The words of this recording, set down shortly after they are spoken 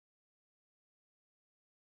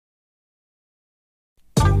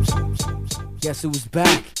Guess who was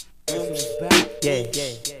back? Yeah.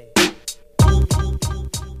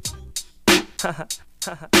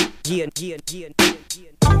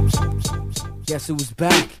 Guess who was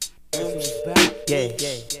back? Yeah.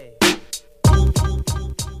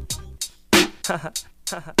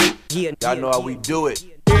 Y'all know how we do it.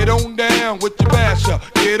 Get on down with your basher.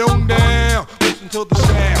 Get on down, listen to the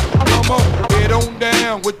sound. Come on, get on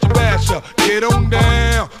down with your basher. Get on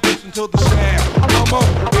down, listen to the sound. Come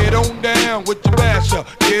on, get on down with your basher.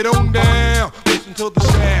 Get on down, listen to the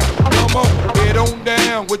sound. Come on, get on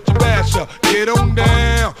down with your basher. Get on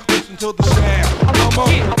down, listen to the sound. Come on.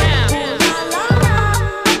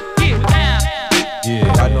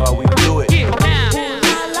 Yeah, y'all know how we do it.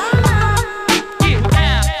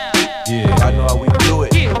 Yeah, y'all know how we do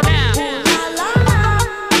it.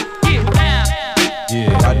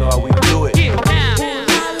 Yeah, y'all know how we do it.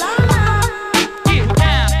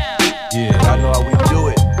 Yeah, y'all know how we do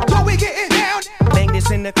it. So we getting down. Bang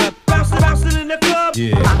this in the club, bounce it in the club.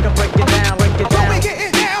 Yeah. I can break it down. So we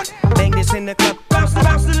getting down. Bang this in the club, bounce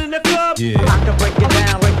it in the club. Yeah. I can break it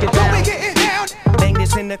down. So we getting down. Bang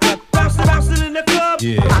this in the club, bounce it in the club.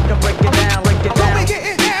 Yeah. I can break it down. So we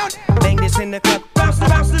getting down. Bang this in the club, bounce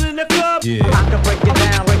it in the club. Yeah. I can break it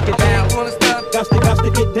down. Ain't gonna stop, got to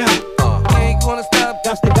get down. Ain't gonna stop,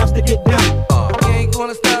 got to get down. Ain't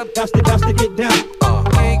gonna stop, got to get down.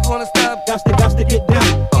 Ain't gonna stop, got to get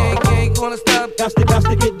down. Ain't gonna stop, got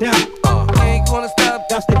to get down. Ain't gonna stop,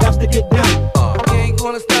 got to get down. Ain't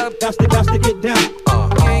gonna stop, got to get down.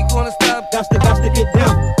 Ain't gonna stop, got to get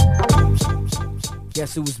down.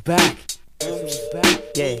 Guess who was back?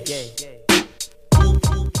 Yeah.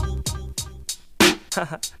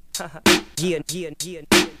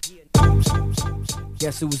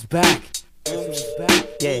 Guess who was back?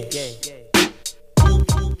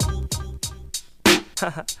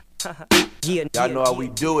 Yeah. Y'all know how we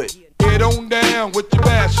do it. Get on down with your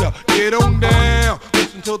basher. Get on down,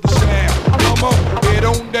 listen to the sound. Come on, get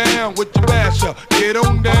on down with your basher. Get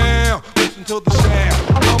on down, listen to the sound.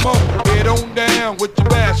 Come on, get on down with your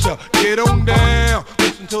basher. Get on down,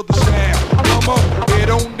 listen to the sound. Come on, get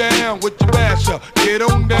on down with your basher. Get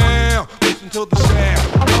on down, listen to the sound.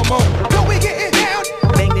 Come on, so we getting down.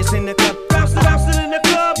 Bang this in the club, bounce it in the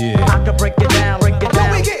club. Yeah. I can break it down. So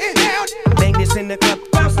we getting down. Bang this in the club,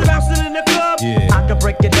 bounce it in the club. Yeah. I can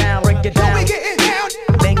break it down. So we getting down.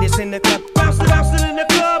 Bang this in the club, bounce it in the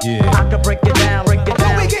club. Yeah. I can break it down. So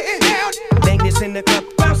we getting down. Bang this in the club,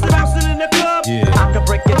 bounce it in the club. Yeah. I can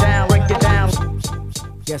break it down.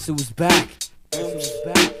 Guess who was back?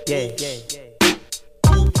 Yeah.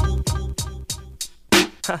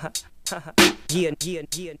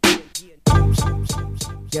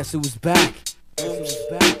 Guess who was back?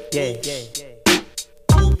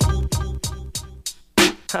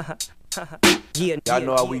 Y'all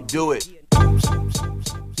know how we do it.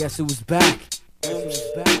 Guess who was back?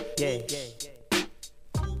 Yeah.